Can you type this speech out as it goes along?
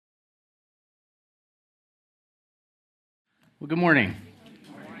Well, good morning.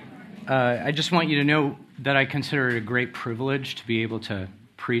 I just want you to know that I consider it a great privilege to be able to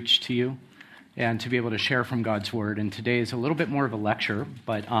preach to you and to be able to share from God's Word. And today is a little bit more of a lecture,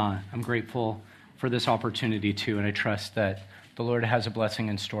 but I'm grateful for this opportunity too, and I trust that the Lord has a blessing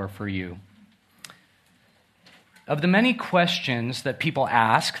in store for you. Of the many questions that people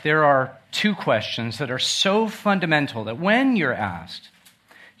ask, there are two questions that are so fundamental that when you're asked,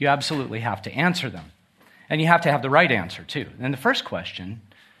 you absolutely have to answer them. And you have to have the right answer, too. And the first question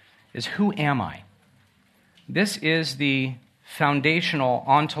is, who am I? This is the foundational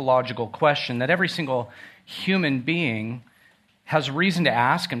ontological question that every single human being has reason to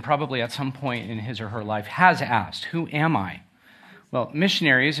ask, and probably at some point in his or her life has asked, who am I? Well,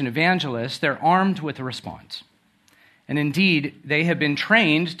 missionaries and evangelists, they're armed with a response. And indeed, they have been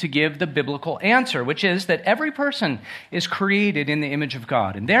trained to give the biblical answer, which is that every person is created in the image of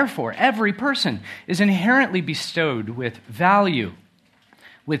God, and therefore every person is inherently bestowed with value,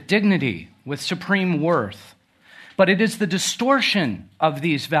 with dignity, with supreme worth. But it is the distortion of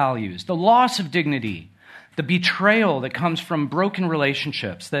these values, the loss of dignity, the betrayal that comes from broken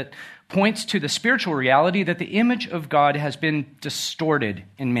relationships that points to the spiritual reality that the image of God has been distorted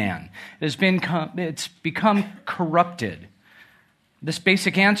in man. It's become corrupted. This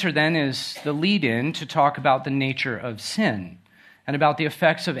basic answer then is the lead-in to talk about the nature of sin and about the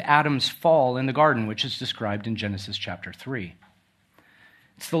effects of Adam's fall in the garden, which is described in Genesis chapter 3.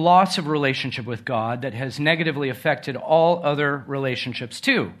 It's the loss of relationship with God that has negatively affected all other relationships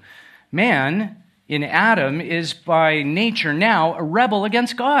too. Man, in Adam, is by nature now a rebel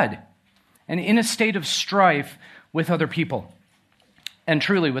against God and in a state of strife with other people and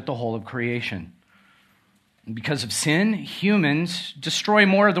truly with the whole of creation. And because of sin, humans destroy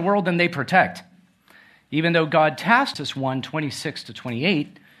more of the world than they protect, even though God tasked us 1:26-28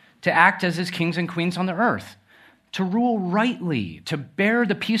 to act as his kings and queens on the earth, to rule rightly, to bear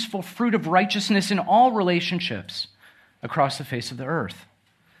the peaceful fruit of righteousness in all relationships across the face of the earth.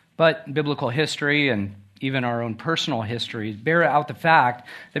 But biblical history and even our own personal history bear out the fact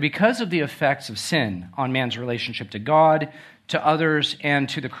that because of the effects of sin on man's relationship to God, to others, and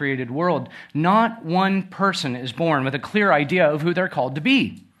to the created world, not one person is born with a clear idea of who they're called to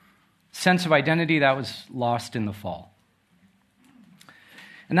be. Sense of identity that was lost in the fall.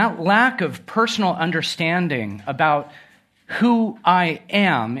 And that lack of personal understanding about who I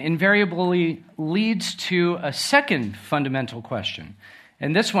am invariably leads to a second fundamental question.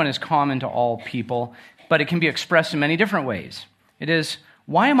 And this one is common to all people, but it can be expressed in many different ways. It is,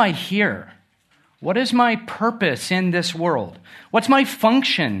 why am I here? What is my purpose in this world? What's my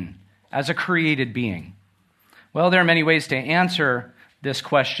function as a created being? Well, there are many ways to answer this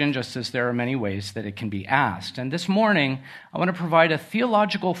question, just as there are many ways that it can be asked. And this morning, I want to provide a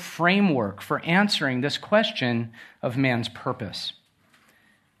theological framework for answering this question of man's purpose.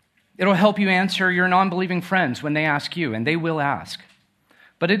 It'll help you answer your non-believing friends when they ask you, and they will ask.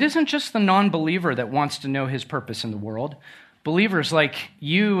 But it isn't just the non-believer that wants to know his purpose in the world. Believers like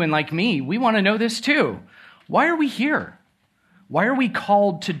you and like me, we want to know this too. Why are we here? Why are we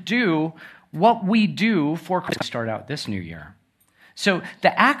called to do what we do for Christ to start out this new year? So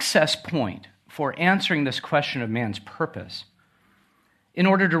the access point for answering this question of man's purpose, in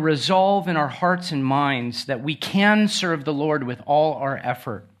order to resolve in our hearts and minds that we can serve the Lord with all our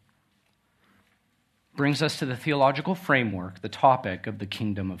effort, brings us to the theological framework, the topic of the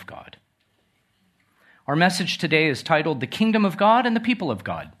kingdom of God. Our message today is titled, The Kingdom of God and the People of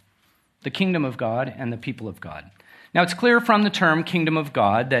God. The Kingdom of God and the People of God. Now, it's clear from the term kingdom of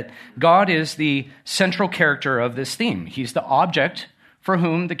God that God is the central character of this theme. He's the object for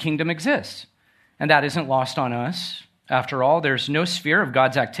whom the kingdom exists. And that isn't lost on us. After all, there's no sphere of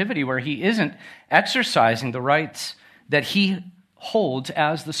God's activity where he isn't exercising the rights that he holds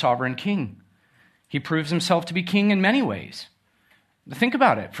as the sovereign king. He proves himself to be king in many ways. Think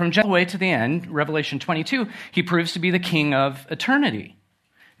about it. From Genesis way to the end, Revelation 22, he proves to be the king of eternity.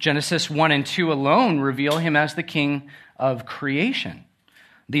 Genesis 1 and 2 alone reveal him as the king of creation.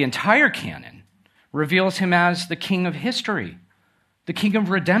 The entire canon reveals him as the king of history, the king of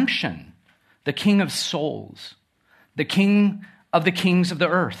redemption, the king of souls, the king of the kings of the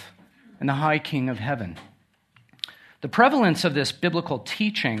earth, and the high king of heaven. The prevalence of this biblical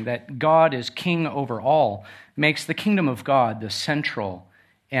teaching that God is king over all makes the kingdom of God the central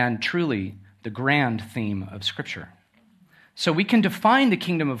and truly the grand theme of Scripture. So we can define the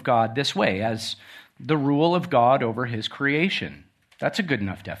kingdom of God this way, as the rule of God over his creation. That's a good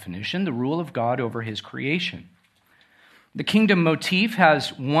enough definition, the rule of God over his creation. The kingdom motif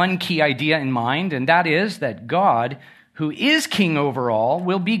has one key idea in mind, and that is that God, who is king over all,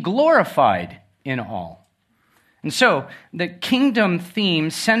 will be glorified in all. And so the kingdom theme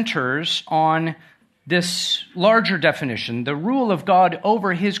centers on this larger definition, the rule of God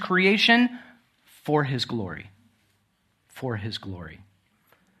over his creation for his glory. For his glory.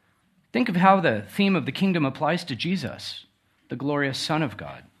 Think of how the theme of the kingdom applies to Jesus, the glorious Son of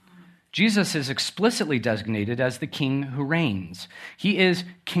God. Jesus is explicitly designated as the king who reigns. He is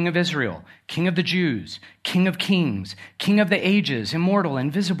King of Israel, King of the Jews, King of kings, King of the ages, immortal,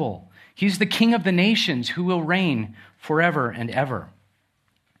 invisible. He's the King of the nations who will reign forever and ever.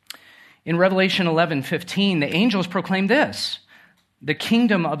 In Revelation 11:15, the angels proclaim this: the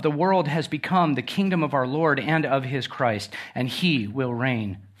kingdom of the world has become the kingdom of our Lord and of his Christ, and he will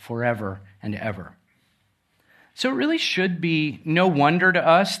reign forever and ever. So it really should be no wonder to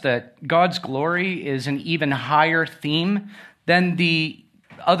us that God's glory is an even higher theme than the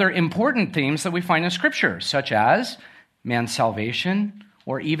other important themes that we find in Scripture, such as man's salvation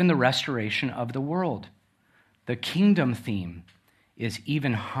or even the restoration of the world. The kingdom theme is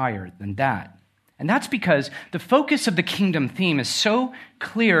even higher than that. And that's because the focus of the kingdom theme is so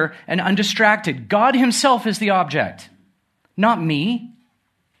clear and undistracted. God himself is the object, not me.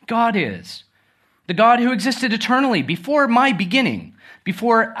 God is. The God who existed eternally before my beginning,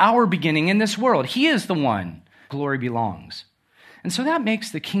 before our beginning in this world. He is the one glory belongs. And so that makes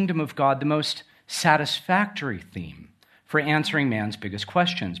the kingdom of God the most satisfactory theme for answering man's biggest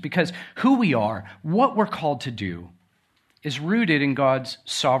questions, because who we are, what we're called to do, is rooted in God's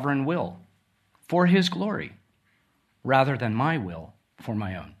sovereign will for his glory, rather than my will for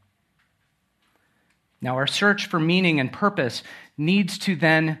my own. Now, our search for meaning and purpose needs to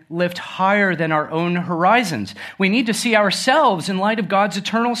then lift higher than our own horizons. We need to see ourselves in light of God's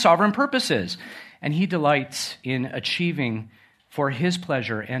eternal sovereign purposes, and he delights in achieving for his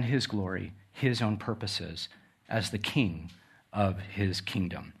pleasure and his glory his own purposes as the king of his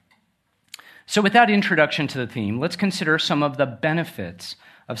kingdom. So with that introduction to the theme, let's consider some of the benefits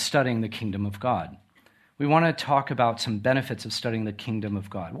of studying the kingdom of God. We want to talk about some benefits of studying the kingdom of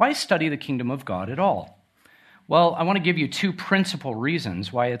God. Why study the kingdom of God at all? Well, I want to give you two principal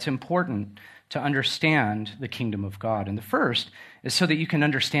reasons why it's important to understand the kingdom of God. And the first is so that you can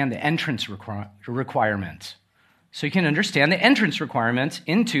understand the entrance requirements. So you can understand the entrance requirements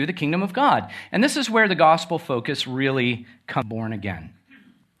into the kingdom of God. And this is where the gospel focus really comes born again.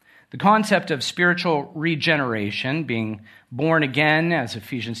 The concept of spiritual regeneration, being born again, as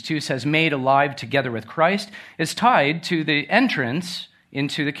Ephesians 2 says, made alive together with Christ, is tied to the entrance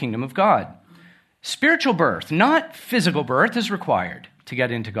into the kingdom of God. Spiritual birth, not physical birth, is required to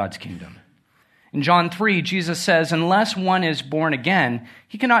get into God's kingdom. In John 3, Jesus says, unless one is born again,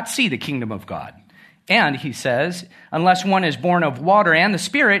 he cannot see the kingdom of God. And he says, unless one is born of water and the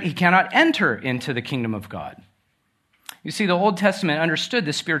Spirit, he cannot enter into the kingdom of God. You see, the Old Testament understood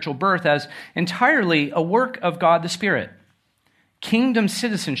the spiritual birth as entirely a work of God the Spirit. Kingdom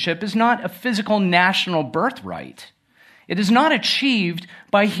citizenship is not a physical national birthright. It is not achieved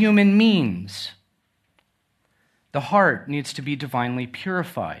by human means. The heart needs to be divinely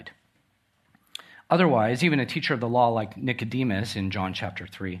purified. Otherwise, even a teacher of the law like Nicodemus in John chapter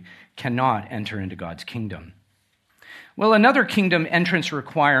 3 cannot enter into God's kingdom. Well, another kingdom entrance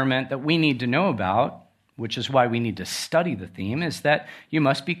requirement that we need to know about, which is why we need to study the theme, is that you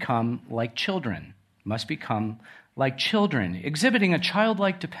must become like children. Must become like children, exhibiting a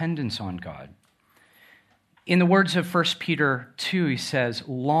childlike dependence on God. In the words of 1 Peter 2, he says,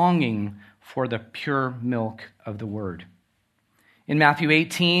 longing for the pure milk of the word. In Matthew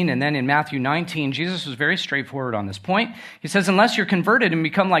 18 and then in Matthew 19, Jesus was very straightforward on this point. He says, unless you're converted and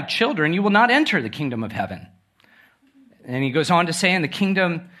become like children, you will not enter the kingdom of heaven. And he goes on to say,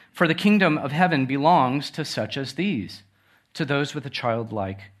 for the kingdom of heaven belongs to such as these, to those with a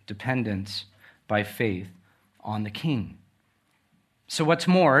childlike dependence by faith on the King. So what's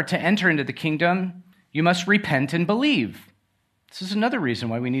more, to enter into the kingdom, you must repent and believe. This is another reason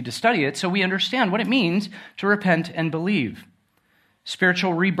why we need to study it, so we understand what it means to repent and believe.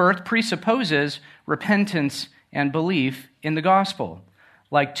 Spiritual rebirth presupposes repentance and belief in the gospel,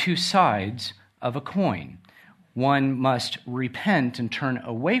 like two sides of a coin. One must repent and turn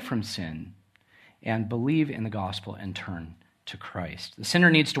away from sin and believe in the gospel and turn to Christ. The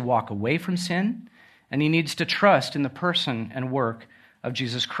sinner needs to walk away from sin, and he needs to trust in the person and work of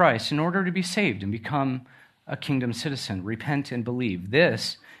Jesus Christ in order to be saved and become a kingdom citizen. Repent and believe.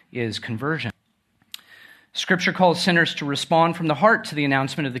 This is conversion. Scripture calls sinners to respond from the heart to the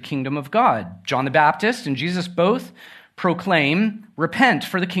announcement of the kingdom of God. John the Baptist and Jesus both proclaim, repent,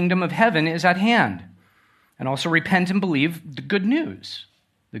 for the kingdom of heaven is at hand. And also repent and believe the good news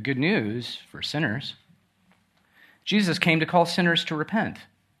for sinners. Jesus came to call sinners to repent.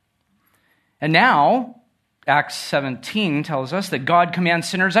 And now, Acts 17 tells us that God commands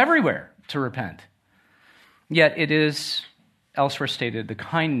sinners everywhere to repent. Yet it is elsewhere stated the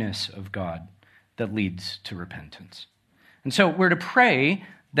kindness of God that leads to repentance. And so we're to pray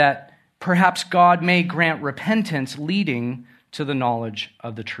that perhaps God may grant repentance leading to the knowledge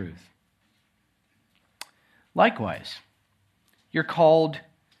of the truth. Likewise, you're called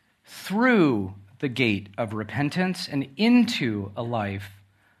through the gate of repentance and into a life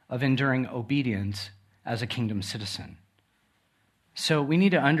of enduring obedience as a kingdom citizen. So we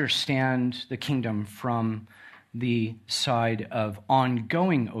need to understand the kingdom from the side of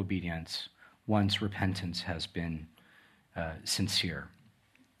ongoing obedience once repentance has been sincere.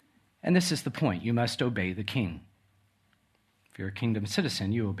 And this is the point. You must obey the king. If you're a kingdom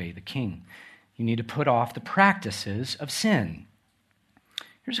citizen, you obey the king. You need to put off the practices of sin.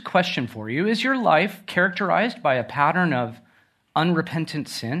 Here's a question for you. Is your life characterized by a pattern of unrepentant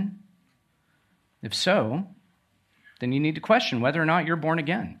sin? If so, then you need to question whether or not you're born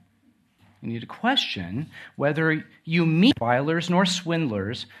again. You need to question whether you meet revilers nor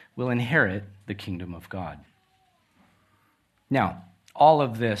swindlers will inherit the kingdom of God. Now, all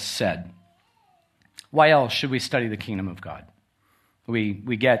of this said, why else should we study the kingdom of God? We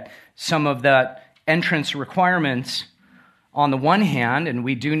get some of the entrance requirements on the one hand, and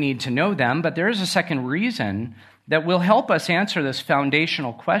we do need to know them, but there is a second reason that will help us answer this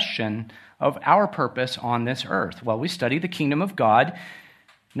foundational question of our purpose on this earth. Well, we study the kingdom of God,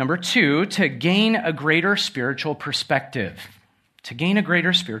 number 2, to gain a greater spiritual perspective. To gain a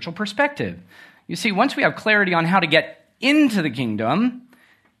greater spiritual perspective. You see, once we have clarity on how to get into the kingdom,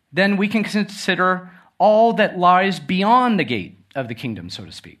 then we can consider all that lies beyond the gate of the kingdom, so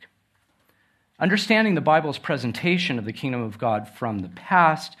to speak. Understanding the Bible's presentation of the kingdom of God from the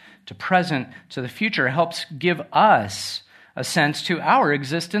past to present to the future helps give us a sense to our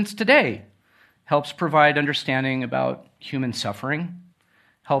existence today, helps provide understanding about human suffering,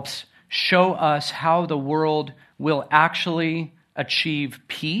 helps show us how the world will actually achieve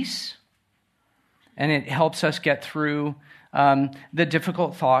peace, and it helps us get through the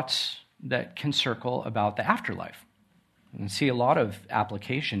difficult thoughts that can circle about the afterlife. And see a lot of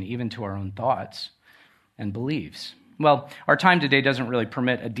application even to our own thoughts and beliefs. Well, our time today doesn't really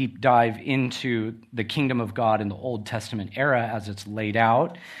permit a deep dive into the kingdom of God in the Old Testament era as it's laid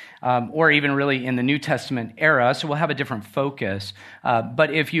out, or even really in the New Testament era, so we'll have a different focus.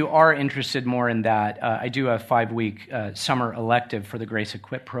 But if you are interested more in that, I do a 5-week summer elective for the Grace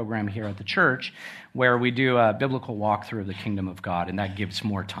Equip program here at the church, where we do a biblical walkthrough of the kingdom of God, and that gives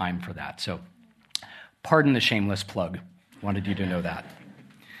more time for that. So pardon the shameless plug. Wanted you to know that.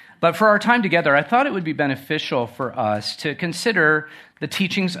 But for our time together, I thought it would be beneficial for us to consider the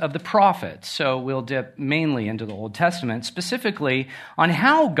teachings of the prophets. So we'll dip mainly into the Old Testament, specifically on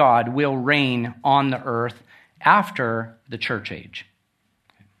how God will reign on the earth after the church age.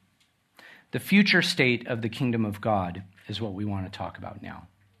 The future state of the kingdom of God is what we want to talk about now.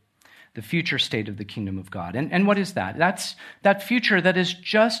 The future state of the kingdom of God. And what is that? That's that future that is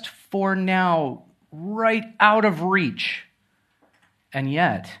just for now right out of reach. And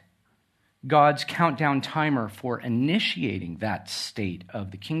yet, God's countdown timer for initiating that state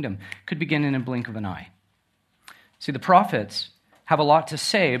of the kingdom could begin in a blink of an eye. See, the prophets have a lot to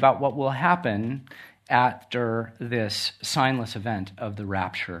say about what will happen after this signless event of the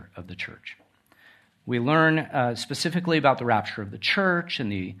rapture of the church. We learn specifically about the rapture of the church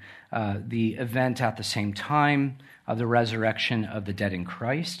and the event at the same time of the resurrection of the dead in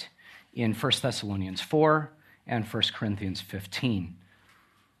Christ in 1 Thessalonians 4 and 1 Corinthians 15.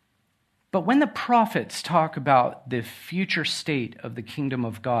 But when the prophets talk about the future state of the kingdom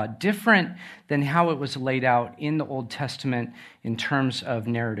of God, different than how it was laid out in the Old Testament in terms of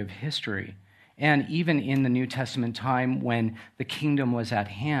narrative history, and even in the New Testament time when the kingdom was at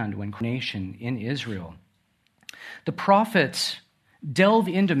hand, when nation in Israel, the prophets delve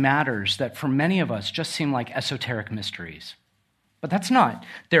into matters that for many of us just seem like esoteric mysteries. But that's not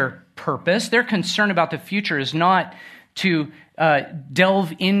their purpose. Their concern about the future is not to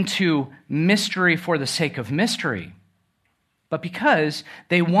delve into mystery for the sake of mystery, but because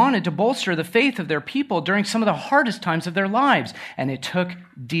they wanted to bolster the faith of their people during some of the hardest times of their lives, and it took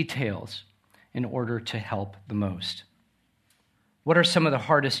details in order to help the most. What are some of the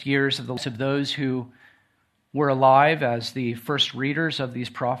hardest years of the lives of those who were alive as the first readers of these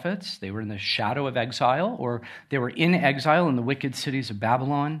prophets? They were in the shadow of exile, or they were in exile in the wicked cities of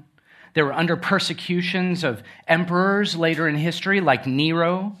Babylon. They were under persecutions of emperors later in history, like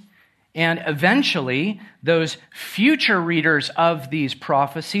Nero. And eventually, those future readers of these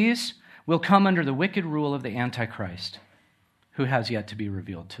prophecies will come under the wicked rule of the Antichrist, who has yet to be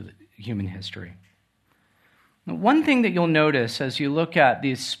revealed to human history. One thing that you'll notice as you look at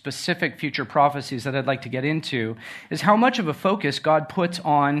these specific future prophecies that I'd like to get into is how much of a focus God puts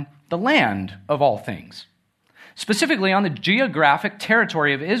on the land of all things, specifically on the geographic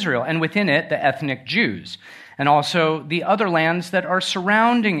territory of Israel, and within it, the ethnic Jews, and also the other lands that are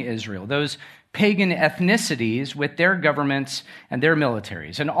surrounding Israel, those pagan ethnicities with their governments and their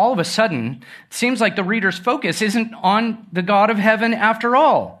militaries. And all of a sudden, it seems like the reader's focus isn't on the God of heaven after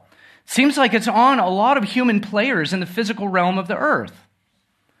all. It seems like it's on a lot of human players in the physical realm of the earth.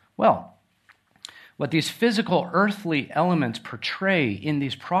 Well, what these physical earthly elements portray in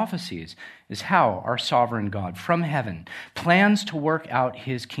these prophecies is how our sovereign God from heaven plans to work out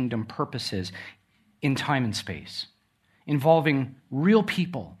his kingdom purposes in time and space, involving real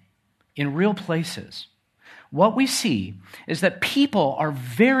people in real places. What we see is that people are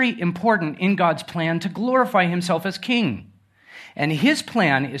very important in God's plan to glorify himself as king. And his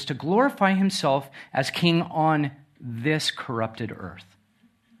plan is to glorify himself as king on this corrupted earth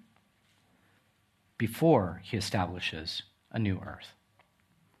before he establishes a new earth.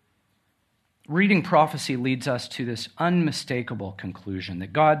 Reading prophecy leads us to this unmistakable conclusion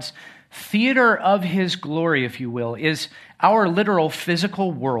that God's theater of his glory, if you will, is our literal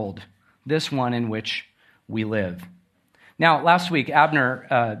physical world, this one in which we live. Now, last week,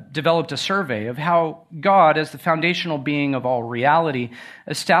 Abner developed a survey of how God, as the foundational being of all reality,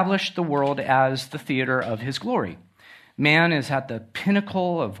 established the world as the theater of his glory. Man is at the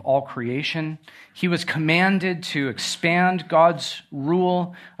pinnacle of all creation. He was commanded to expand God's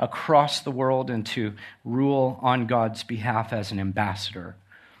rule across the world and to rule on God's behalf as an ambassador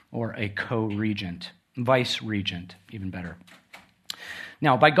or a co-regent, vice-regent, even better.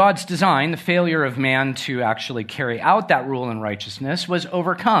 Now, by God's design, the failure of man to actually carry out that rule in righteousness was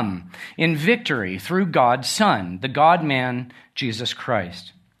overcome in victory through God's Son, the God-man, Jesus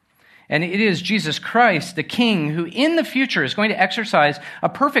Christ. And it is Jesus Christ, the King, who in the future is going to exercise a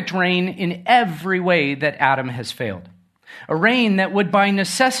perfect reign in every way that Adam has failed. A reign that would by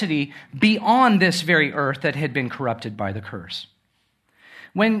necessity be on this very earth that had been corrupted by the curse.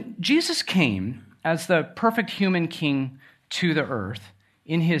 When Jesus came as the perfect human king to the earth,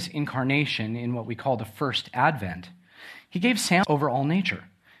 in his incarnation, in what we call the first advent, he gave samples over all nature,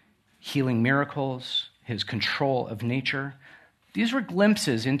 healing miracles, his control of nature. These were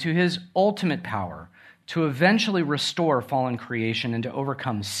glimpses into his ultimate power to eventually restore fallen creation and to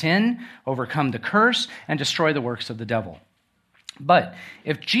overcome sin, overcome the curse, and destroy the works of the devil. But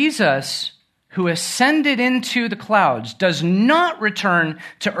if Jesus, who ascended into the clouds, does not return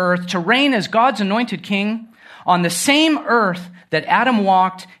to earth to reign as God's anointed king on the same earth that Adam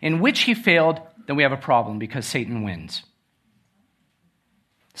walked, in which he failed, then we have a problem because Satan wins.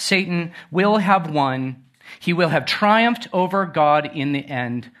 Satan will have won. He will have triumphed over God in the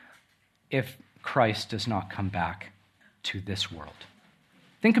end if Christ does not come back to this world.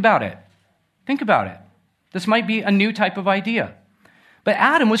 Think about it. Think about it. This might be a new type of idea. But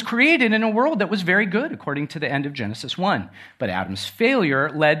Adam was created in a world that was very good, according to the end of Genesis 1. But Adam's failure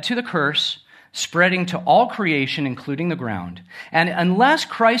led to the curse, spreading to all creation, including the ground. And unless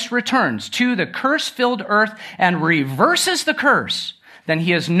Christ returns to the curse-filled earth and reverses the curse, then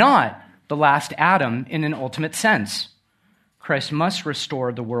he is not the last Adam in an ultimate sense. Christ must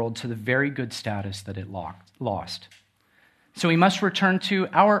restore the world to the very good status that it lost. So he must return to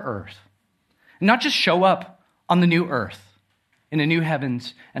our earth, and not just show up on the new earth, in a new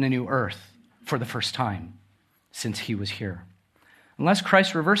heavens and a new earth for the first time since he was here. Unless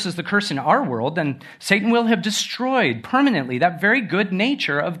Christ reverses the curse in our world, then Satan will have destroyed permanently that very good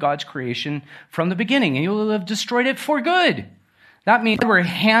nature of God's creation from the beginning, and he will have destroyed it for good. That means we're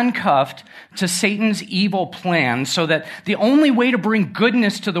handcuffed to Satan's evil plan so that the only way to bring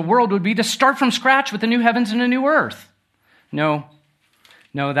goodness to the world would be to start from scratch with a new heavens and a new earth. No,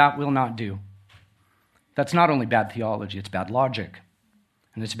 that will not do. That's not only bad theology, it's bad logic,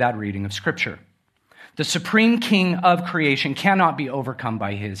 and it's bad reading of Scripture. The supreme king of creation cannot be overcome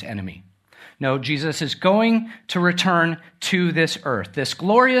by his enemy. No, Jesus is going to return to this earth. This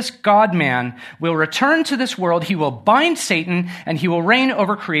glorious God-man will return to this world. He will bind Satan, and he will reign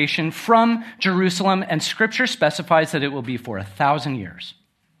over creation from Jerusalem, and Scripture specifies that it will be for 1,000 years.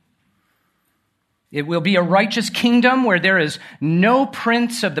 It will be a righteous kingdom where there is no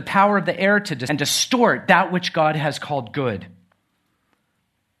prince of the power of the air to distort that which God has called good.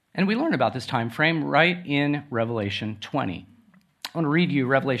 And we learn about this time frame right in Revelation 20. I want to read you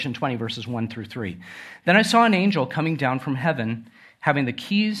Revelation 20, verses 1 through 3. Then I saw an angel coming down from heaven, having the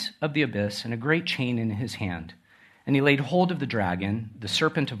keys of the abyss and a great chain in his hand. And he laid hold of the dragon, the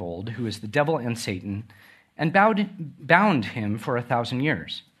serpent of old, who is the devil and Satan, and bound him for 1,000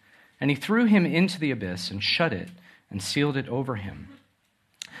 years. And he threw him into the abyss and shut it and sealed it over him,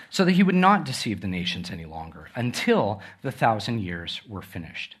 so that he would not deceive the nations any longer until the 1,000 years were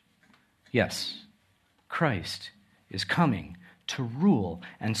finished. Yes, Christ is coming to rule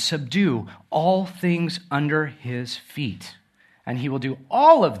and subdue all things under his feet. And he will do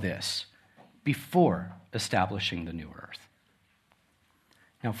all of this before establishing the new earth.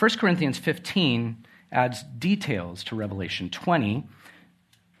 Now, 1 Corinthians 15 adds details to Revelation 20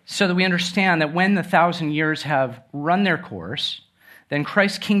 so that we understand that when the 1,000 years have run their course, then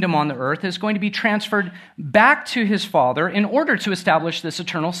Christ's kingdom on the earth is going to be transferred back to his Father in order to establish this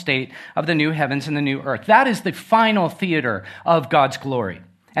eternal state of the new heavens and the new earth. That is the final theater of God's glory.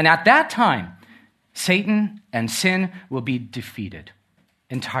 And at that time, Satan and sin will be defeated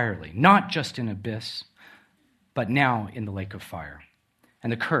entirely, not just in abyss, but now in the lake of fire.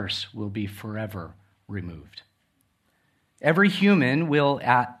 And the curse will be forever removed. Every human will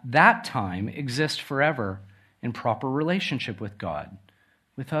at that time exist forever in proper relationship with God,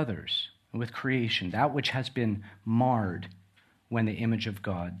 with others, and with creation, that which has been marred when the image of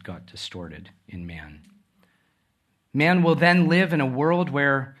God got distorted in man. Man will then live in a world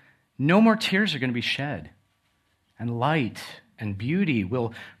where no more tears are going to be shed, and light and beauty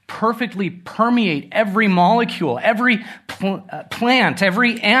will perfectly permeate every molecule, every plant,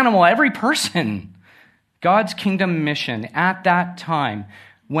 every animal, every person. God's kingdom mission at that time,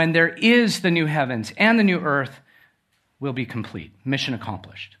 when there is the new heavens and the new earth, will be complete. Mission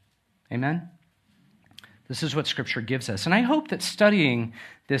accomplished. Amen? This is what Scripture gives us. And I hope that studying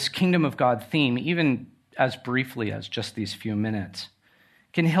this kingdom of God theme, even as briefly as just these few minutes,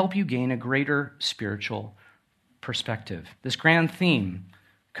 can help you gain a greater spiritual perspective. This grand theme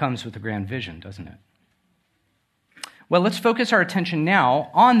comes with a grand vision, doesn't it? Well, let's focus our attention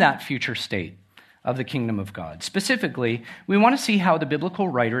now on that future state of the kingdom of God. Specifically, we want to see how the biblical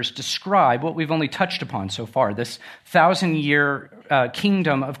writers describe what we've only touched upon so far, this 1,000-year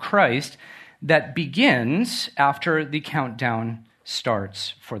kingdom of Christ that begins after the countdown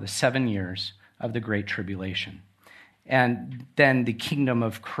starts for the 7 years of the Great Tribulation. And then the kingdom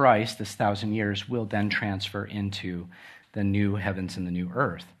of Christ, this 1,000 years, will then transfer into the new heavens and the new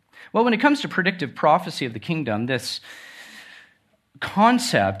earth. Well, when it comes to predictive prophecy of the kingdom, this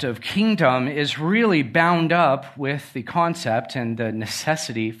concept of kingdom is really bound up with the concept and the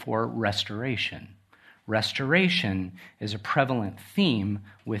necessity for restoration. Restoration is a prevalent theme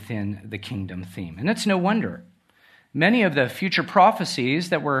within the kingdom theme. And it's no wonder. Many of the future prophecies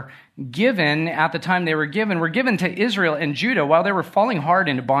that were given at the time they were given to Israel and Judah while they were falling hard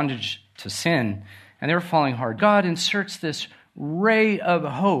into bondage to sin, and they were falling hard. God inserts this ray of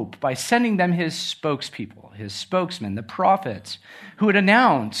hope by sending them his spokespeople, his spokesmen, the prophets, who would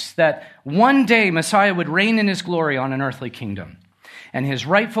announce that one day Messiah would reign in his glory on an earthly kingdom, and his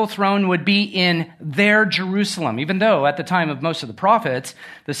rightful throne would be in their Jerusalem, even though at the time of most of the prophets,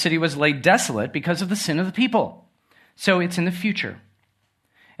 the city was laid desolate because of the sin of the people. So it's in the future.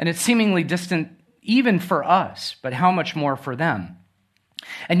 And it's seemingly distant even for us, but how much more for them?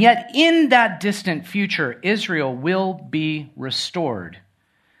 And yet, in that distant future, Israel will be restored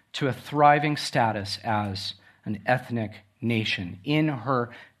to a thriving status as an ethnic nation in her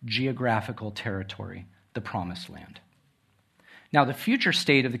geographical territory, the Promised Land. Now, the future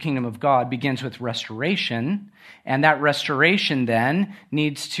state of the kingdom of God begins with restoration, and that restoration then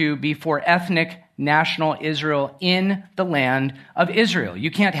needs to be for ethnic national Israel in the land of Israel.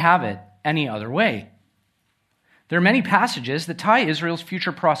 You can't have it any other way. There are many passages that tie Israel's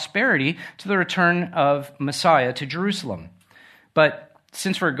future prosperity to the return of Messiah to Jerusalem. But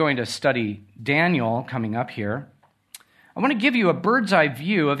since we're going to study Daniel coming up here, I want to give you a bird's eye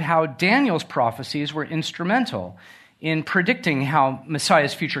view of how Daniel's prophecies were instrumental in predicting how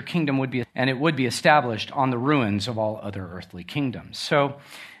Messiah's future kingdom would be, and it would be established on the ruins of all other earthly kingdoms. So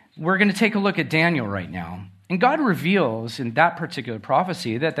we're going to take a look at Daniel right now. And God reveals in that particular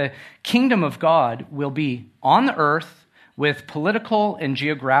prophecy that the kingdom of God will be on the earth with political and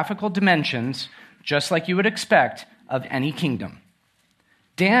geographical dimensions, just like you would expect of any kingdom.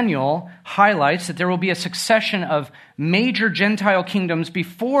 Daniel highlights that there will be a succession of major Gentile kingdoms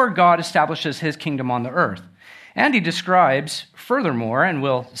before God establishes his kingdom on the earth. And he describes, furthermore, and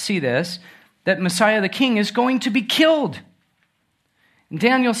we'll see this, that Messiah the King is going to be killed. And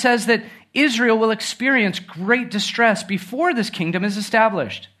Daniel says that Israel will experience great distress before this kingdom is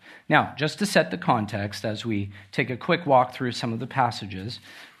established. Now, just to set the context as we take a quick walk through some of the passages,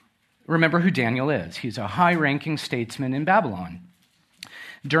 remember who Daniel is. He's a high-ranking statesman in Babylon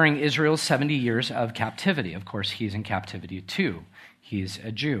during Israel's 70 years of captivity. Of course, he's in captivity too. He's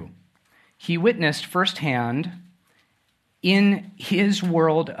a Jew. He witnessed firsthand in his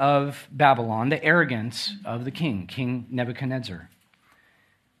world of Babylon, the arrogance of the king, King Nebuchadnezzar,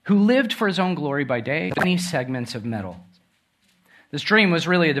 who lived for his own glory by day, 20 segments of metal. This dream was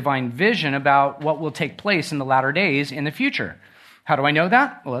really a divine vision about what will take place in the latter days in the future. How do I know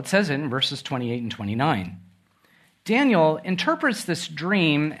that? Well, it says it in verses 28 and 29. Daniel interprets this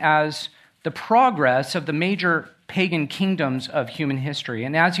dream as the progress of the major pagan kingdoms of human history.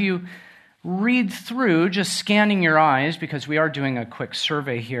 And as you read through, just scanning your eyes, because we are doing a quick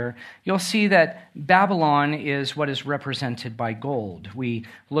survey here, you'll see that Babylon is what is represented by gold. We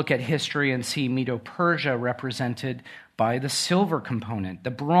look at history and see Medo-Persia represented by the silver component.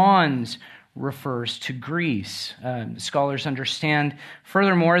 The bronze refers to Greece. Scholars understand,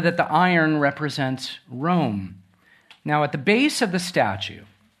 furthermore, that the iron represents Rome. Now, at the base of the statue,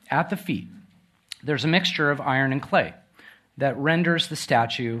 at the feet, there's a mixture of iron and clay that renders the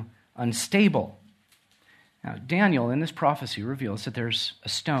statue unstable. Now, Daniel, in this prophecy, reveals that there's a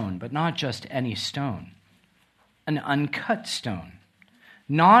stone, but not just any stone, an uncut stone,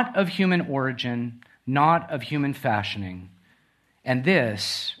 not of human origin, not of human fashioning, and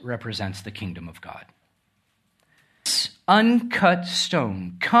this represents the kingdom of God. This uncut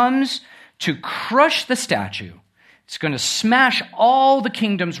stone comes to crush the statue. It's going to smash all the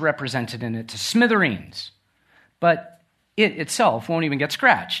kingdoms represented in it to smithereens, but it itself won't even get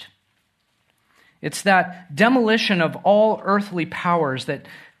scratched. It's that demolition of all earthly powers that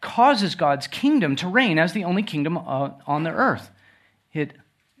causes God's kingdom to reign as the only kingdom on the earth. It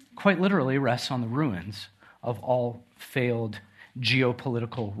quite literally rests on the ruins of all failed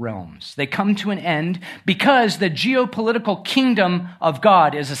geopolitical realms. They come to an end because the geopolitical kingdom of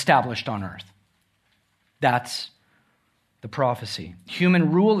God is established on earth. That's the prophecy.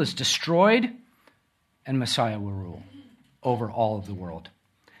 Human rule is destroyed, and Messiah will rule over all of the world.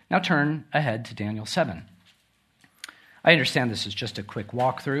 Now turn ahead to Daniel 7. I understand this is just a quick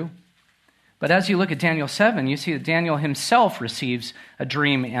walkthrough, but as you look at Daniel 7, you see that Daniel himself receives a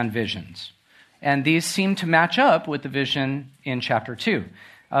dream and visions. And these seem to match up with the vision in chapter 2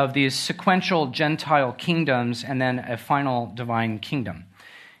 of these sequential Gentile kingdoms and then a final divine kingdom.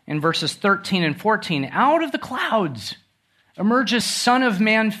 In verses 13 and 14, out of the clouds emerges Son of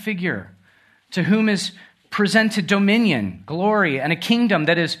Man figure, to whom is presented dominion, glory, and a kingdom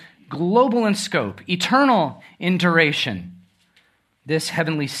that is global in scope, eternal in duration. This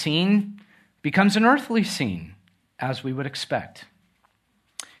heavenly scene becomes an earthly scene, as we would expect.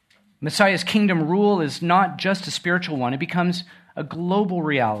 Messiah's kingdom rule is not just a spiritual one, it becomes a global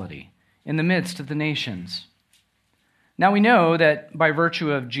reality in the midst of the nations. Now we know that by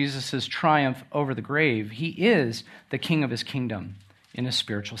virtue of Jesus' triumph over the grave, he is the king of his kingdom in a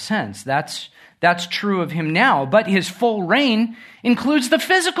spiritual sense. That's true of him now, but his full reign includes the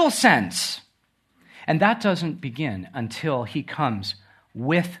physical sense. And that doesn't begin until he comes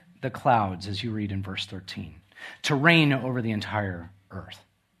with the clouds, as you read in verse 13, to reign over the entire earth.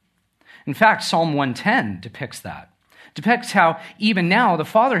 In fact, Psalm 110 depicts how even now the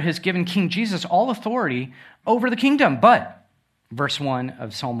Father has given King Jesus all authority over the kingdom. But verse 1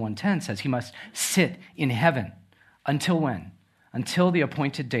 of Psalm 110 says he must sit in heaven. Until when? Until the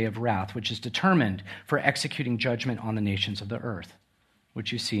appointed day of wrath, which is determined for executing judgment on the nations of the earth,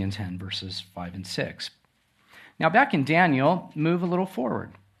 which you see in 10 verses 5 and 6. Now back in Daniel, move a little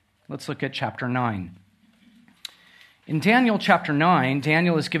forward. Let's look at chapter 9. In Daniel chapter 9,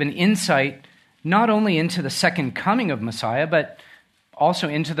 Daniel is given insight not only into the second coming of Messiah, but also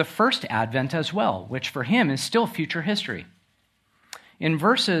into the first advent as well, which for him is still future history. In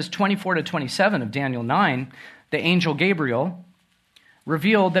verses 24 to 27 of Daniel 9, the angel Gabriel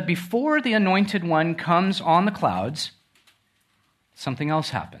revealed that before the anointed one comes on the clouds, something else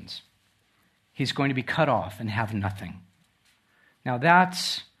happens. He's going to be cut off and have nothing. Now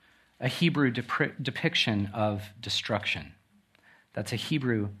that's a Hebrew depiction of destruction. That's a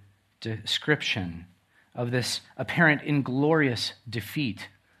Hebrew description of this apparent inglorious defeat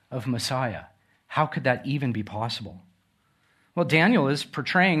of Messiah. How could that even be possible? Well, Daniel is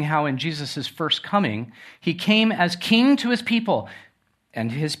portraying how in Jesus' first coming, he came as king to his people,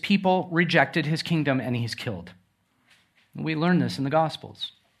 and his people rejected his kingdom, and he's killed. We learn this in the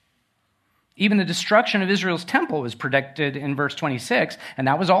Gospels. Even the destruction of Israel's temple was predicted in verse 26, and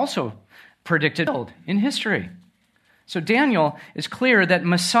that was also predicted in history. So Daniel is clear that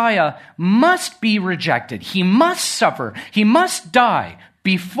Messiah must be rejected. He must suffer. He must die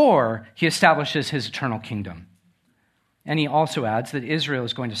before he establishes his eternal kingdom. And he also adds that Israel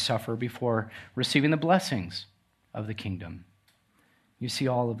is going to suffer before receiving the blessings of the kingdom. You see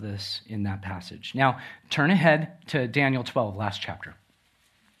all of this in that passage. Now, turn ahead to Daniel 12, last chapter.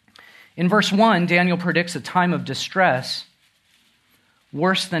 In verse 1, Daniel predicts a time of distress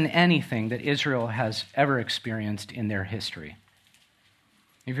worse than anything that Israel has ever experienced in their history.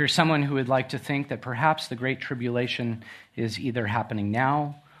 If you're someone who would like to think that perhaps the Great Tribulation is either happening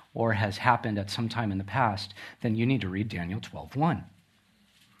now or has happened at some time in the past, then you need to read Daniel 12:1.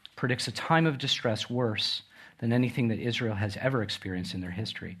 Predicts a time of distress worse than anything that Israel has ever experienced in their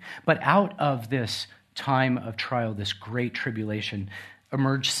history. But out of this time of trial, this great tribulation,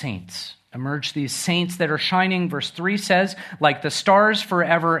 emerge saints. Emerge these saints that are shining, verse 3 says, like the stars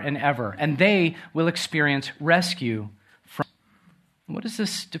forever and ever, and they will experience rescue from. What is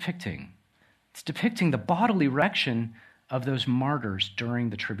this depicting? It's depicting the bodily resurrection of those martyrs during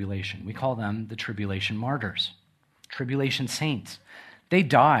the tribulation. We call them the tribulation martyrs, tribulation saints. They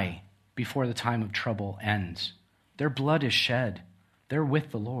die before the time of trouble ends. Their blood is shed. They're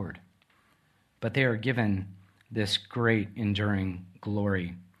with the Lord. But they are given this great enduring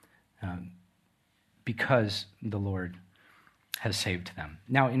glory because the Lord has saved them.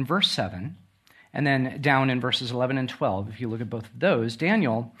 Now, in verse 7, and then down in verses 11 and 12, if you look at both of those,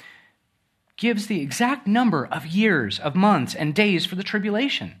 Daniel gives the exact number of years, of months, and days for the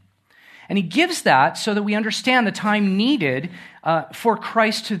tribulation. And he gives that so that we understand the time needed for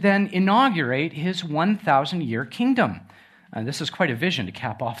Christ to then inaugurate his 1,000-year kingdom. This is quite a vision to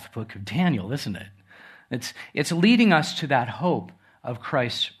cap off the book of Daniel, isn't it? It's leading us to that hope of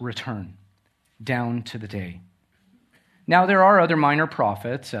Christ's return down to the day. Now, there are other minor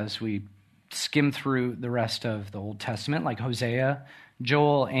prophets as we skim through the rest of the Old Testament, like Hosea,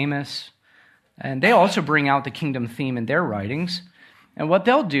 Joel, Amos, and they also bring out the kingdom theme in their writings. And what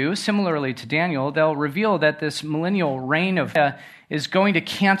they'll do, similarly to Daniel, they'll reveal that this millennial reign of is going to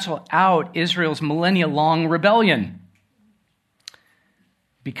cancel out Israel's millennia-long rebellion,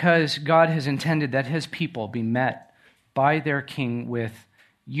 because God has intended that his people be met by their king with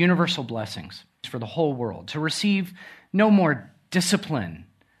universal blessings for the whole world, to receive no more discipline,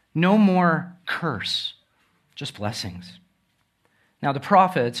 no more curse, just blessings. Now, the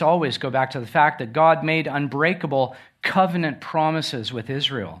prophets always go back to the fact that God made unbreakable covenant promises with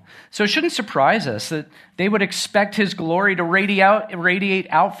Israel. So it shouldn't surprise us that they would expect his glory to radiate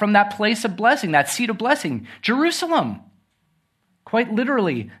out from that place of blessing, that seat of blessing, Jerusalem. Quite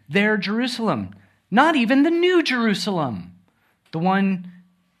literally, their Jerusalem. Not even the new Jerusalem, the one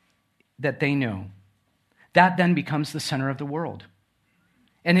that they know. That then becomes the center of the world.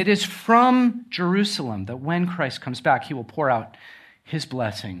 And it is from Jerusalem that when Christ comes back, he will pour out his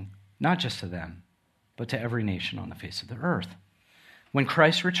blessing, not just to them, but to every nation on the face of the earth. When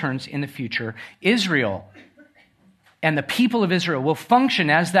Christ returns in the future, Israel and the people of Israel will function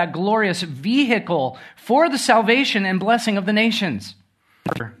as that glorious vehicle for the salvation and blessing of the nations.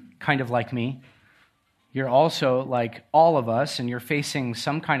 You're kind of like me. You're also like all of us, and you're facing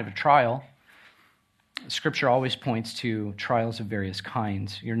some kind of a trial. Scripture always points to trials of various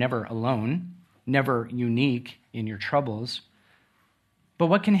kinds. You're never alone, never unique in your troubles. But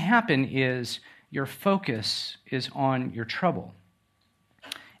what can happen is your focus is on your trouble.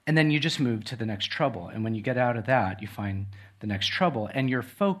 And then you just move to the next trouble. And when you get out of that, you find the next trouble. And your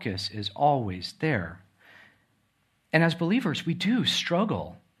focus is always there. And as believers, we do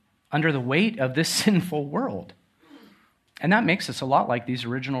struggle under the weight of this sinful world. And that makes us a lot like these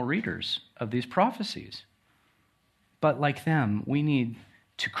original readers of these prophecies. But like them, we need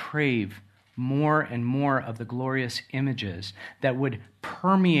to crave more and more of the glorious images that would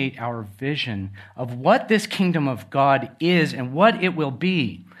permeate our vision of what this kingdom of God is and what it will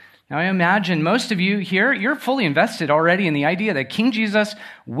be. Now, I imagine most of you here, you're fully invested already in the idea that King Jesus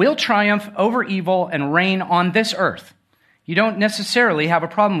will triumph over evil and reign on this earth. You don't necessarily have a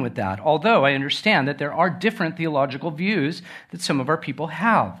problem with that, although I understand that there are different theological views that some of our people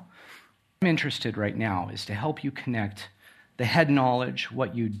have. What I'm interested right now is to help you connect the head knowledge,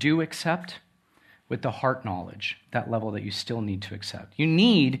 what you do accept, with the heart knowledge, that level that you still need to accept. You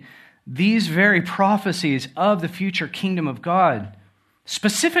need these very prophecies of the future kingdom of God,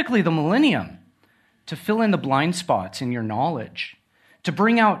 specifically the millennium, to fill in the blind spots in your knowledge, to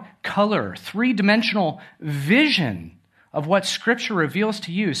bring out color, three-dimensional vision of what Scripture reveals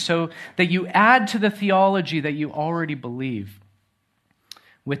to you so that you add to the theology that you already believe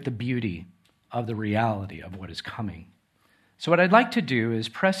with the beauty of the reality of what is coming. So what I'd like to do is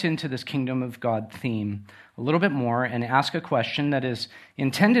press into this kingdom of God theme a little bit more and ask a question that is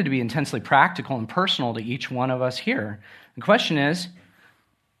intended to be intensely practical and personal to each one of us here. The question is,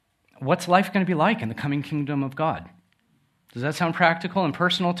 what's life going to be like in the coming kingdom of God? Does that sound practical and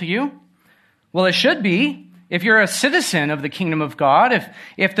personal to you? Well, it should be. If you're a citizen of the kingdom of God,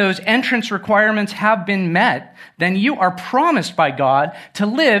 if those entrance requirements have been met, then you are promised by God to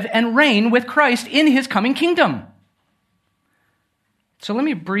live and reign with Christ in his coming kingdom. So let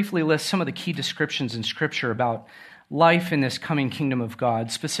me briefly list some of the key descriptions in Scripture about life in this coming kingdom of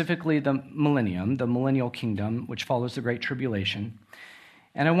God, specifically the millennium, the millennial kingdom, which follows the Great Tribulation.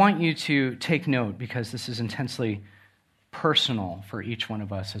 And I want you to take note because this is intensely personal for each one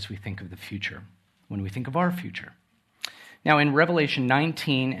of us as we think of the future, when we think of our future. Now, in Revelation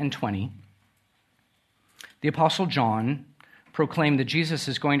 19 and 20, the Apostle John proclaimed that Jesus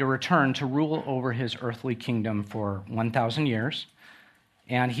is going to return to rule over his earthly kingdom for 1,000 years,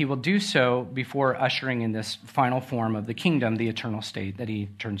 and he will do so before ushering in this final form of the kingdom, the eternal state that he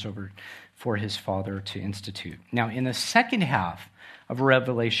turns over for his Father to institute. Now, in the second half of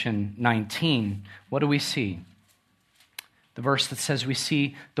Revelation 19, what do we see? The verse that says we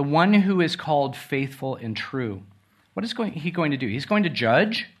see the one who is called faithful and true. What is he going to do? He's going to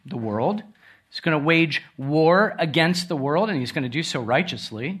judge the world. He's going to wage war against the world, and he's going to do so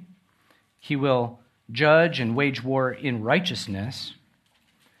righteously. He will judge and wage war in righteousness.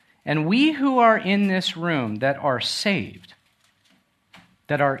 And we who are in this room that are saved,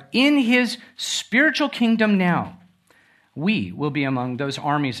 that are in his spiritual kingdom now, we will be among those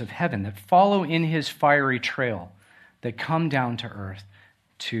armies of heaven that follow in his fiery trail, that come down to earth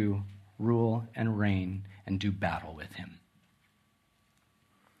to rule and reign and do battle with him.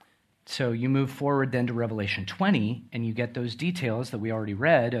 So you move forward then to Revelation 20, and you get those details that we already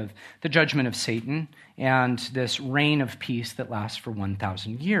read of the judgment of Satan and this reign of peace that lasts for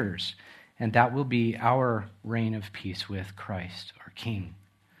 1,000 years. And that will be our reign of peace with Christ, our King.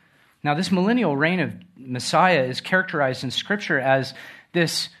 Now, this millennial reign of Messiah is characterized in Scripture as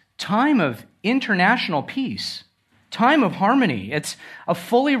this time of international peace, time of harmony. It's a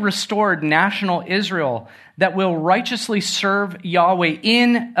fully restored national Israel that will righteously serve Yahweh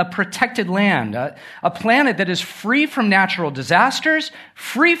in a protected land, a planet that is free from natural disasters,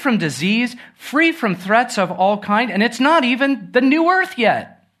 free from disease, free from threats of all kind, and it's not even the new earth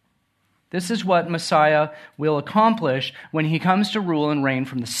yet. This is what Messiah will accomplish when he comes to rule and reign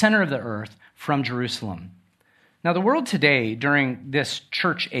from the center of the earth, from Jerusalem. Now, the world today, during this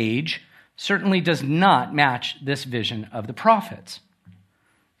church age, certainly does not match this vision of the prophets.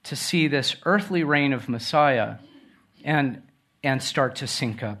 To see this earthly reign of Messiah and start to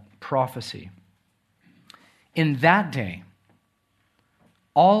sync up prophecy. In that day,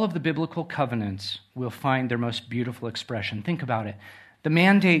 all of the biblical covenants will find their most beautiful expression. Think about it. The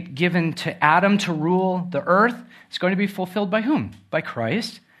mandate given to Adam to rule the earth is going to be fulfilled by whom? By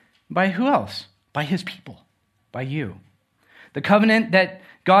Christ. By who else? By his people. By you. The covenant that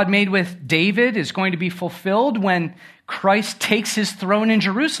God made with David is going to be fulfilled when Christ takes his throne in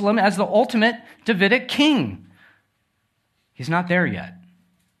Jerusalem as the ultimate Davidic king. He's not there yet,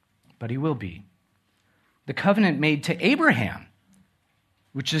 but he will be. The covenant made to Abraham,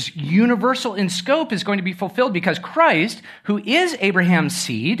 which is universal in scope, is going to be fulfilled because Christ, who is Abraham's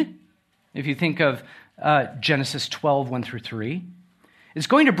seed, if you think of Genesis 12, 1 through 3, is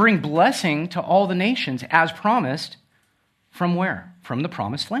going to bring blessing to all the nations as promised. From where? From the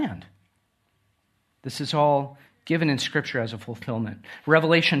promised land. This is all given in Scripture as a fulfillment.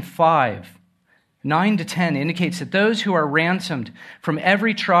 Revelation 5, 9 to 10 indicates that those who are ransomed from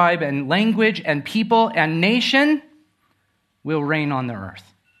every tribe and language and people and nation will reign on the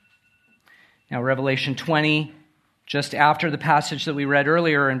earth. Now, Revelation 20, just after the passage that we read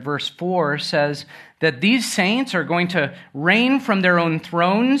earlier in verse 4, says that these saints are going to reign from their own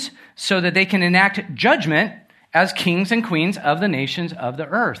thrones so that they can enact judgment as kings and queens of the nations of the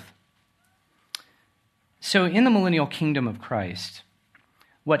earth. So in the millennial kingdom of Christ,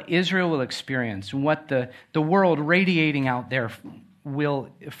 what Israel will experience and what the world radiating out there will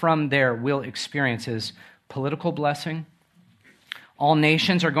experience is political blessing. All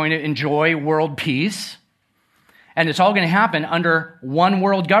nations are going to enjoy world peace, and it's all going to happen under one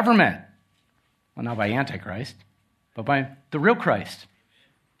world government. Well, not by Antichrist, but by the real Christ,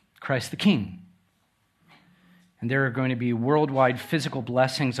 Christ the King. And there are going to be worldwide physical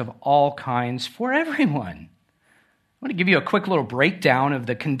blessings of all kinds for everyone. I want to give you a quick little breakdown of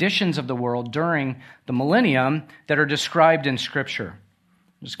the conditions of the world during the millennium that are described in Scripture.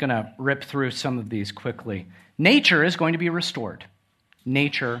 I'm just going to rip through some of these quickly. Nature is going to be restored.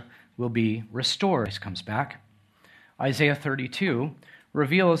 Nature will be restored. This comes back. Isaiah 32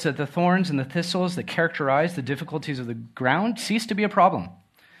 reveals that the thorns and the thistles that characterize the difficulties of the ground cease to be a problem.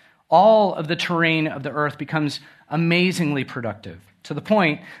 All of the terrain of the earth becomes amazingly productive, to the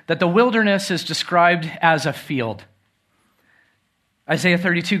point that the wilderness is described as a field. Isaiah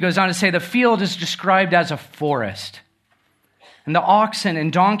 32 goes on to say the field is described as a forest. And the oxen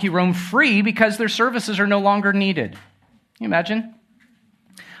and donkey roam free because their services are no longer needed. Can you imagine?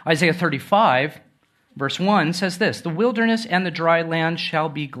 Isaiah 35 Verse 1 says this, "The wilderness and the dry land shall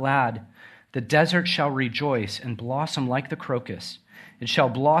be glad. The desert shall rejoice and blossom like the crocus. It shall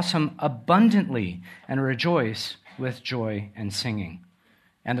blossom abundantly and rejoice with joy and singing."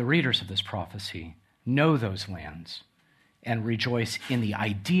 And the readers of this prophecy know those lands and rejoice in the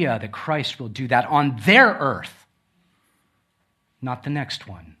idea that Christ will do that on their earth. Not the next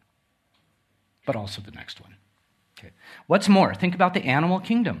one, but also the next one. Okay. What's more, think about the animal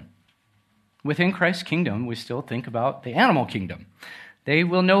kingdom. Within Christ's kingdom, we still think about the animal kingdom. They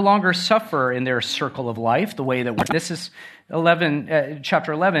will no longer suffer in their circle of life the way that this is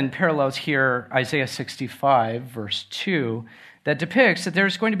chapter 11 parallels here Isaiah 65, verse 2, that depicts that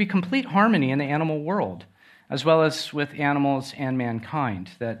there's going to be complete harmony in the animal world, as well as with animals and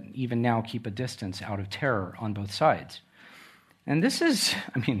mankind that even now keep a distance out of terror on both sides. And this is,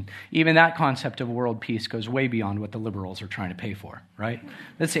 even that concept of world peace goes way beyond what the liberals are trying to pay for, right?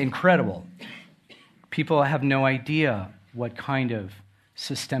 That's incredible. People have no idea what kind of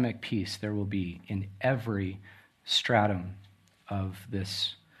systemic peace there will be in every stratum of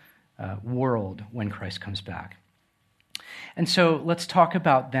this world when Christ comes back. And so let's talk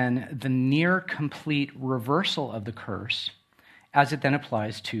about then the near complete reversal of the curse as it then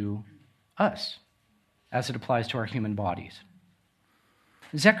applies to us, as it applies to our human bodies.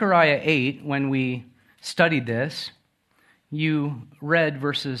 Zechariah 8, when we studied this, you read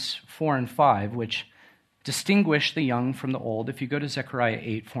verses 4 and 5, which distinguish the young from the old. If you go to Zechariah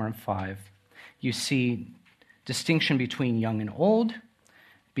 8, 4 and 5, you see distinction between young and old,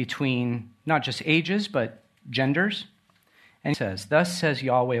 between not just ages, but genders. And it says, "Thus says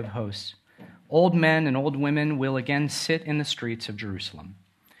Yahweh of hosts, old men and old women will again sit in the streets of Jerusalem,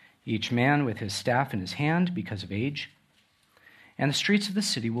 each man with his staff in his hand because of age. And the streets of the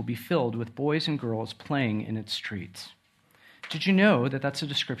city will be filled with boys and girls playing in its streets." Did you know that that's a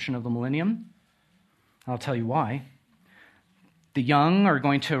description of the millennium? I'll tell you why. The young are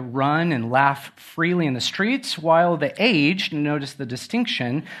going to run and laugh freely in the streets, while the aged, notice the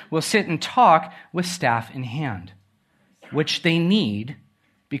distinction, will sit and talk with staff in hand, which they need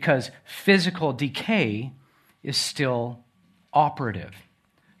because physical decay is still operative,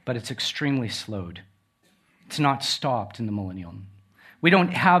 but it's extremely slowed. It's not stopped in the millennium. We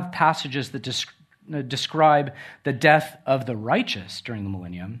don't have passages that describe the death of the righteous during the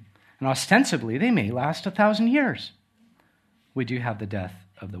millennium, and ostensibly they may last 1,000 years. We do have the death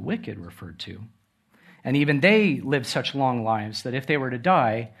of the wicked referred to, and even they live such long lives that if they were to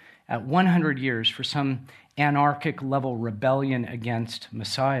die at 100 years for some anarchic level rebellion against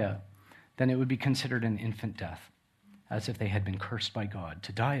Messiah, then it would be considered an infant death, as if they had been cursed by God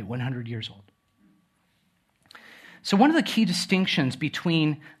to die at 100 years old. So one of the key distinctions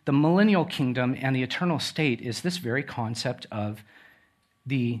between the millennial kingdom and the eternal state is this very concept of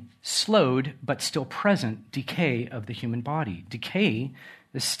the slowed but still present decay of the human body. Decay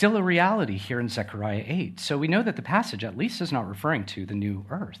is still a reality here in Zechariah 8. So we know that the passage at least is not referring to the new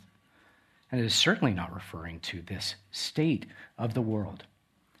earth. And it is certainly not referring to this state of the world.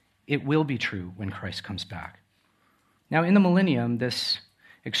 It will be true when Christ comes back. Now in the millennium, this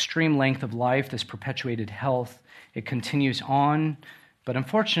extreme length of life, this perpetuated health, it continues on, but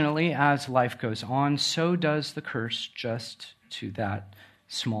unfortunately, as life goes on, so does the curse, just to that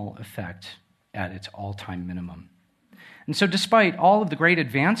small effect at its all-time minimum. And so despite all of the great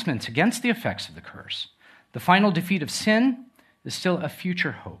advancements against the effects of the curse, the final defeat of sin is still a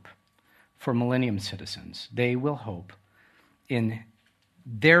future hope for millennium citizens. They will hope in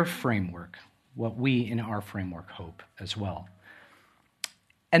their framework, what we in our framework hope as well.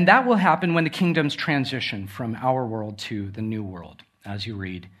 And that will happen when the kingdoms transition from our world to the new world, as you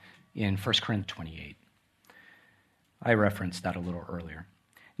read in 1 Corinthians 28. I referenced that a little earlier.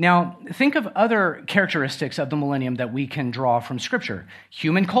 Now, think of other characteristics of the millennium that we can draw from Scripture.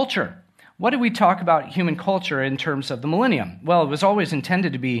 Human culture. What do we talk about human culture in terms of the millennium? Well, it was always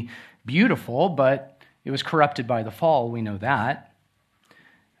intended to be beautiful, but it was corrupted by the fall. We know that.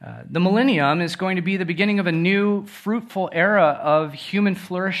 The millennium is going to be the beginning of a new, fruitful era of human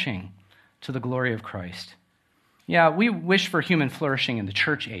flourishing to the glory of Christ. Yeah, we wish for human flourishing in the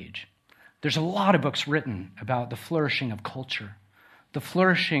church age. There's a lot of books written about the flourishing of culture, the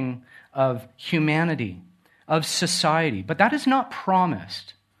flourishing of humanity, of society, but that is not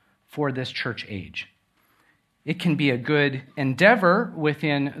promised for this church age. It can be a good endeavor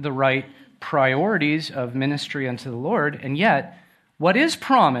within the right priorities of ministry unto the Lord, and yet what is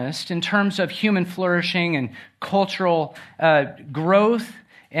promised in terms of human flourishing and cultural growth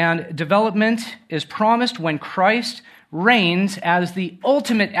and development is promised when Christ reigns as the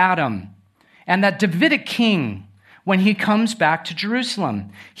ultimate Adam and that Davidic king when he comes back to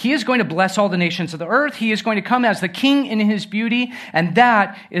Jerusalem. He is going to bless all the nations of the earth. He is going to come as the king in his beauty, and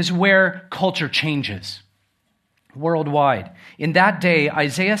that is where culture changes worldwide. In that day,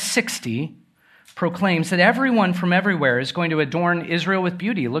 Isaiah 60 proclaims that everyone from everywhere is going to adorn Israel with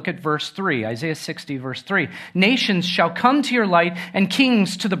beauty. Look at verse 3, Isaiah 60, verse 3. Nations shall come to your light, and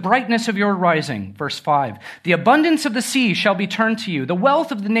kings to the brightness of your rising. Verse 5. The abundance of the sea shall be turned to you. The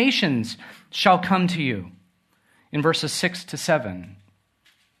wealth of the nations shall come to you. In verses 6 to 7.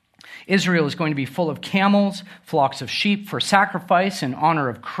 Israel is going to be full of camels, flocks of sheep for sacrifice in honor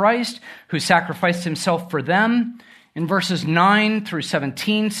of Christ, who sacrificed himself for them. In verses 9 through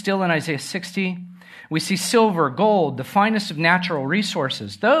 17, still in Isaiah 60, we see silver, gold, the finest of natural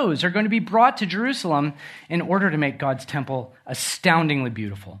resources. Those are going to be brought to Jerusalem in order to make God's temple astoundingly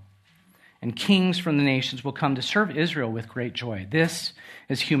beautiful. And kings from the nations will come to serve Israel with great joy. This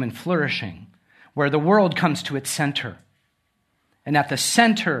is human flourishing, where the world comes to its center. And at the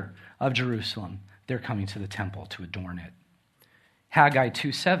center of Jerusalem, they're coming to the temple to adorn it. Haggai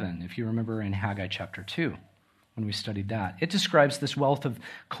 2:7, if you remember in Haggai chapter 2, when we studied that, it describes this wealth of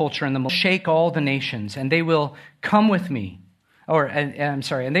culture, and will shake all the nations, and they will come with me.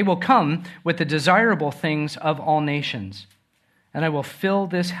 And they will come with the desirable things of all nations. And I will fill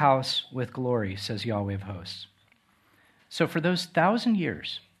this house with glory, says Yahweh of hosts. So for those 1,000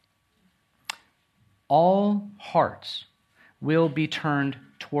 years, all hearts will be turned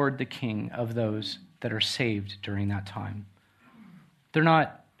toward the King of those that are saved during that time. They're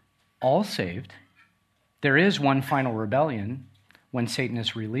not all saved. There is one final rebellion when Satan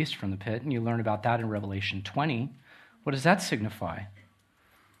is released from the pit, and you learn about that in Revelation 20. What does that signify?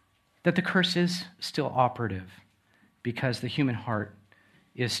 That the curse is still operative because the human heart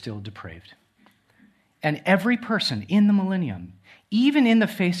is still depraved. And every person in the millennium, even in the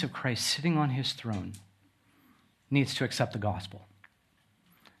face of Christ sitting on his throne, needs to accept the gospel,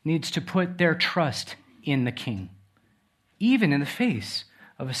 needs to put their trust in the King, even in the face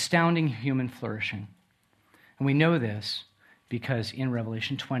of astounding human flourishing. And we know this because in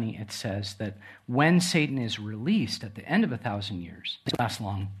Revelation 20 it says that when Satan is released at the end of 1,000 years, it doesn't last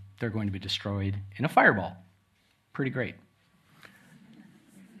long, they're going to be destroyed in a fireball. Pretty great.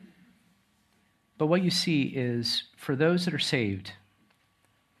 But what you see is for those that are saved,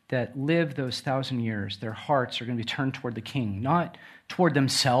 that live those 1,000 years, their hearts are going to be turned toward the King, not toward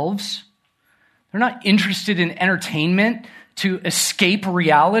themselves. They're not interested in entertainment to escape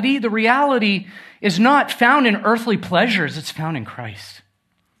reality. The reality is not found in earthly pleasures, it's found in Christ.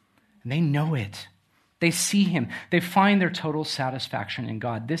 And they know it. They see him. They find their total satisfaction in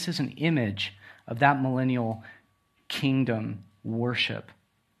God. This is an image of that millennial kingdom worship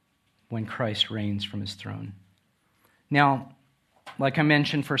when Christ reigns from his throne. Now, like I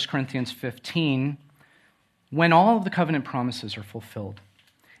mentioned, 1 Corinthians 15, when all of the covenant promises are fulfilled,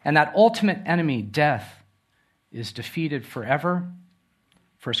 and that ultimate enemy, death, is defeated forever,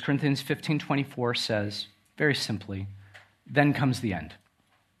 1 Corinthians 15:24 says, very simply, then comes the end.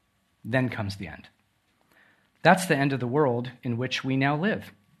 Then comes the end. That's the end of the world in which we now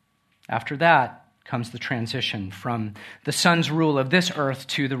live. After that comes the transition from the Son's rule of this earth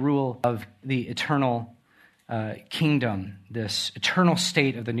to the rule of the eternal kingdom, this eternal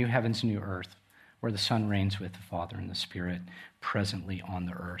state of the new heavens and new earth, where the Son reigns with the Father and the Spirit presently on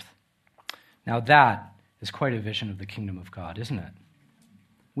the earth. Now that is quite a vision of the kingdom of God, isn't it?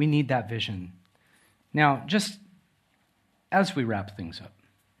 We need that vision. Now, just as we wrap things up,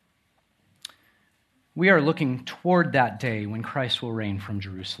 we are looking toward that day when Christ will reign from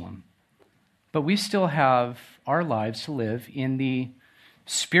Jerusalem. But we still have our lives to live in the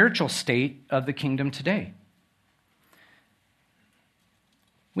spiritual state of the kingdom today.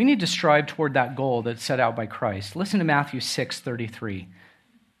 We need to strive toward that goal that's set out by Christ. Listen to Matthew 6:33.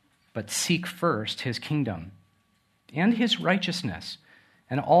 But seek first his kingdom and his righteousness,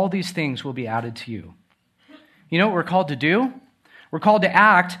 and all these things will be added to you. You know what we're called to do? We're called to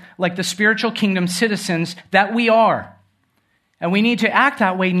act like the spiritual kingdom citizens that we are. And we need to act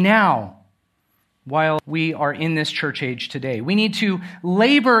that way now while we are in this church age today. We need to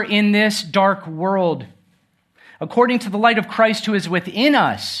labor in this dark world according to the light of Christ who is within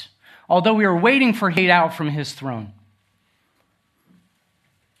us, although we are waiting for him out from his throne.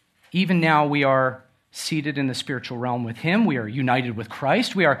 Even now we are seated in the spiritual realm with him. We are united with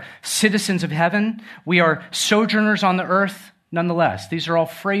Christ. We are citizens of heaven. We are sojourners on the earth nonetheless. These are all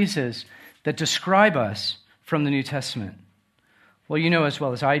phrases that describe us from the New Testament. Well, you know as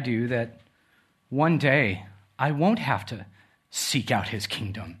well as I do that one day I won't have to seek out his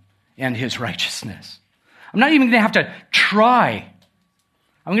kingdom and his righteousness. I'm not even going to have to try.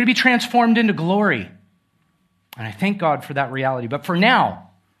 I'm going to be transformed into glory. And I thank God for that reality. But for now,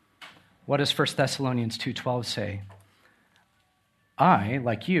 what does 1 Thessalonians 2:12 say? I,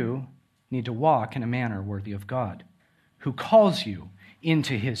 like you, need to walk in a manner worthy of God, who calls you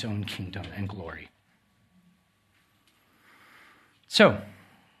into his own kingdom and glory. So,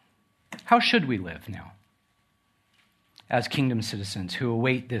 how should we live now as kingdom citizens who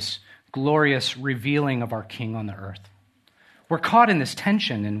await this glorious revealing of our King on the earth? We're caught in this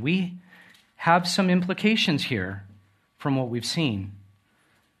tension, and we have some implications here from what we've seen.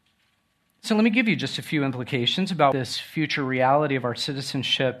 So let me give you just a few implications about this future reality of our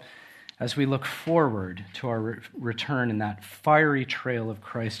citizenship as we look forward to our return in that fiery trail of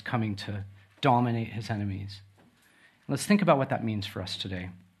Christ coming to dominate his enemies. Let's think about what that means for us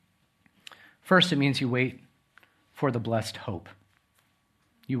today. First, it means you wait for the blessed hope.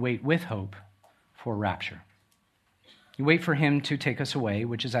 You wait with hope for rapture. You wait for him to take us away,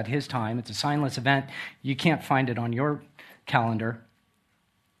 which is at his time. It's a signless event. You can't find it on your calendar.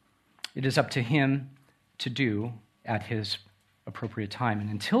 It is up to him to do at his appropriate time. And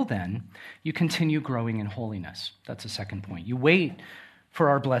until then, you continue growing in holiness. That's the second point. You wait for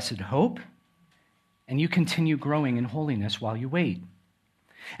our blessed hope, and you continue growing in holiness while you wait.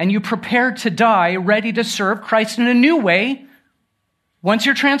 And you prepare to die, ready to serve Christ in a new way once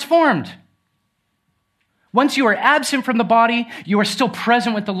you're transformed. Once you are absent from the body, you are still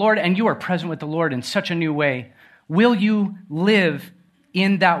present with the Lord, and you are present with the Lord in such a new way. Will you live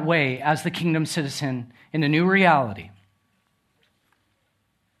in that way as the kingdom citizen in a new reality?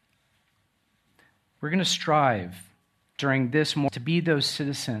 We're going to strive during this moment to be those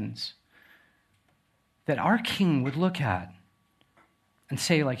citizens that our King would look at and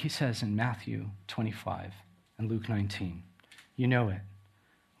say, like he says in Matthew 25 and Luke 19, you know it.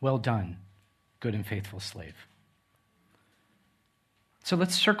 Well done, good and faithful slave. So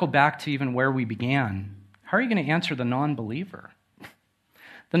let's circle back to even where we began. How are you going to answer the non-believer?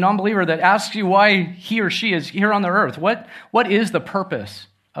 The non-believer that asks you why he or she is here on the earth. What is the purpose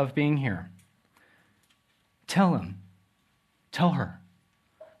of being here? Tell him, tell her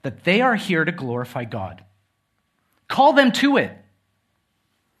that they are here to glorify God. Call them to it.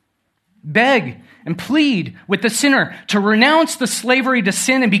 Beg and plead with the sinner to renounce the slavery to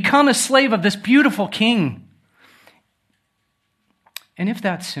sin and become a slave of this beautiful King. And if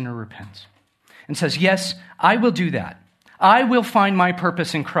that sinner repents and says, yes, I will do that, I will find my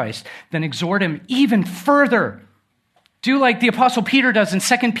purpose in Christ, then exhort him even further. Do like the Apostle Peter does in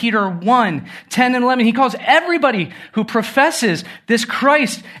 2 Peter 1, 10 and 11. He calls everybody who professes this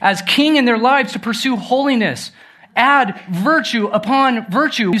Christ as King in their lives to pursue holiness. Add virtue upon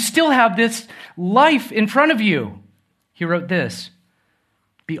virtue. You still have this life in front of you. He wrote this,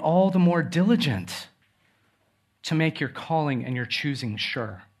 be all the more diligent to make your calling and your choosing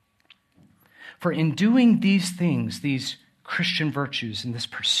sure. For in doing these things, these Christian virtues and this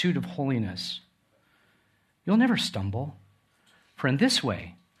pursuit of holiness, you'll never stumble. For in this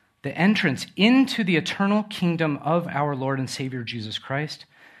way, the entrance into the eternal kingdom of our Lord and Savior Jesus Christ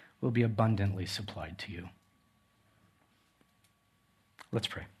will be abundantly supplied to you. Let's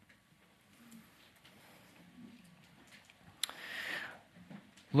pray.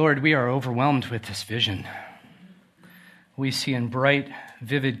 Lord, we are overwhelmed with this vision. We see in bright,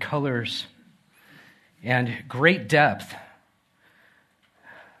 vivid colors and great depth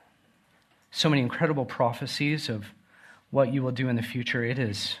so many incredible prophecies of what you will do in the future. It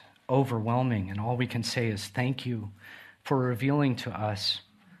is overwhelming, and all we can say is thank you for revealing to us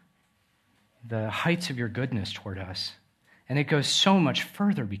the heights of your goodness toward us. And it goes so much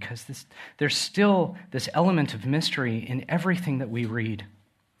further because there's still this element of mystery in everything that we read.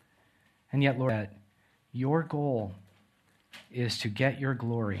 And yet, Lord, that your goal is to get your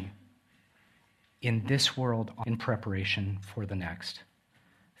glory in this world in preparation for the next.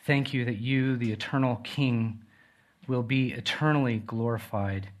 Thank you that you, the eternal King, will be eternally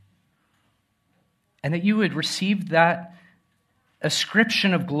glorified, and that you would receive that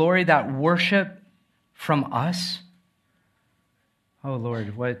ascription of glory, that worship from us. Oh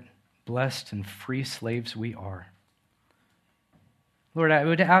Lord, what blessed and free slaves we are. Lord, I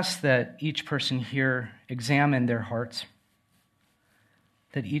would ask that each person here examine their hearts,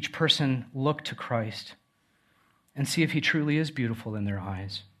 that each person look to Christ and see if he truly is beautiful in their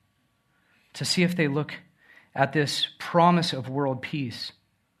eyes, to see if they look at this promise of world peace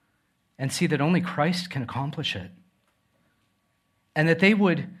and see that only Christ can accomplish it, and that they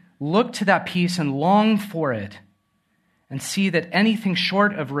would look to that peace and long for it and see that anything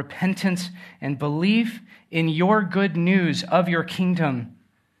short of repentance and belief in your good news of your kingdom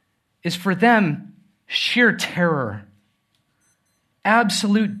is for them sheer terror,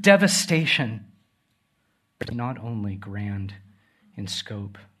 absolute devastation. not only grand in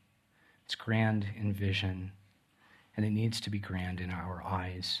scope, it's grand in vision, and it needs to be grand in our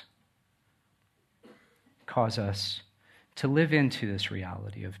eyes. Cause us to live into this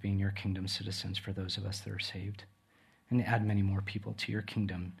reality of being your kingdom citizens for those of us that are saved, and add many more people to your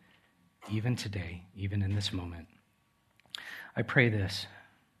kingdom, even today, even in this moment. I pray this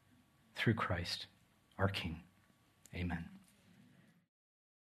through Christ, our King. Amen.